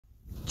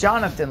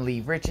Jonathan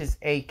Lee Riches,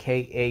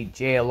 aka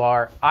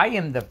JLR. I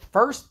am the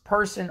first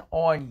person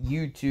on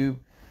YouTube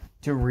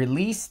to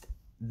release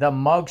the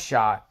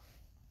mugshot.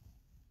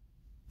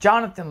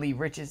 Jonathan Lee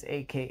Riches,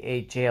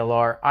 aka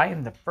JLR. I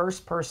am the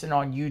first person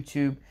on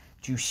YouTube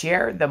to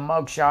share the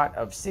mugshot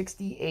of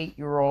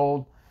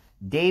 68-year-old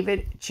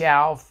David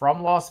Chou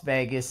from Las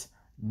Vegas,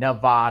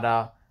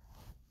 Nevada.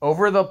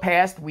 Over the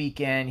past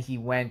weekend, he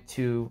went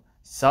to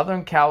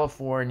Southern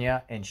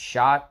California and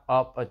shot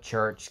up a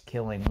church,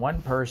 killing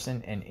one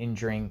person and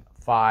injuring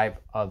 5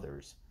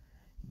 others.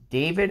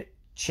 David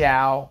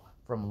Chou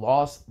from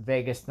Las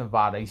Vegas,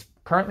 Nevada. He's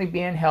currently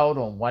being held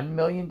on $1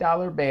 million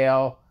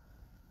bail.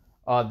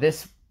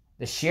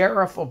 The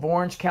sheriff of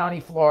Orange County,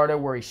 Florida,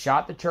 where he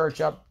shot the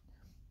church up,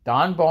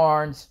 Don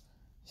Barnes,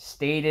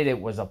 stated it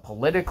was a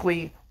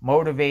politically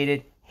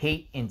motivated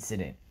hate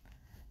incident.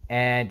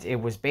 And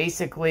it was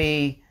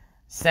basically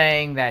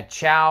saying that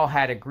Chou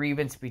had a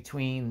grievance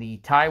between the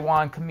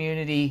Taiwan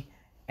community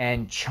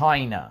and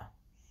China.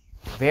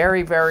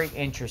 Very, very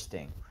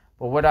interesting.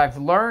 But what I've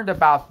learned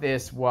about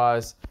this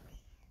was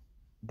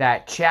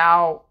that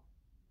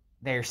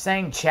they're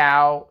saying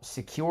Chou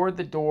secured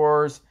the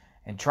doors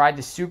and tried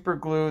to super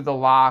glue the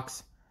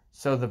locks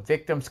so the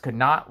victims could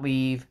not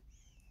leave.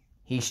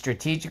 He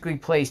strategically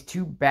placed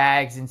 2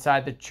 bags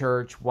inside the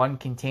church. One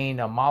contained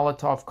a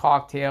Molotov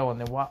cocktail and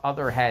the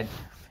other had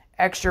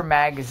extra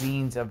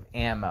magazines of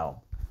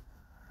ammo.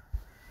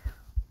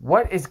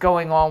 What is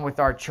going on with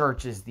our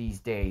churches these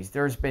days?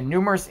 There's been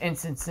numerous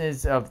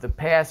instances of the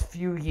past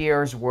few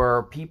years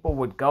where people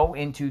would go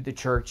into the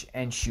church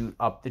and shoot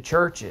up the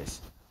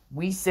churches.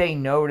 We say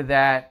no to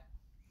that.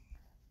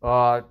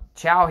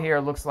 Chou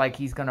here looks like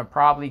he's going to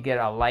probably get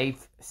a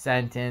life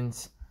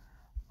sentence.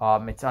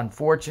 It's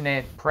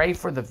unfortunate. Pray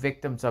for the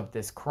victims of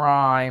this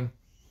crime.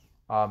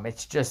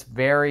 It's just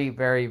very,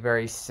 very,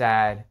 very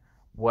sad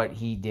what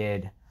he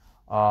did.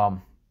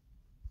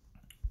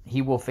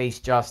 He will face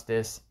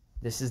justice.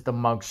 This is the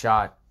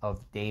mugshot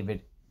of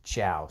David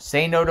Chou.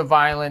 Say no to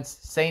violence.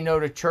 Say no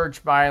to church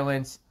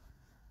violence.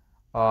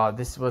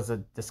 This was a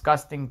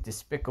disgusting,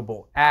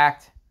 despicable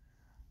act.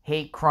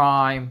 Hate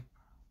crime.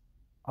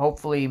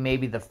 Hopefully,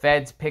 maybe the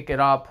feds pick it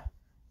up,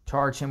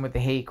 charge him with the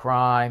hate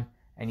crime,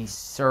 and he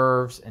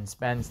serves and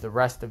spends the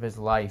rest of his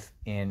life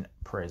in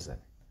prison.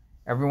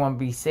 Everyone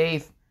be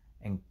safe,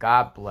 and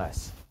God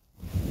bless.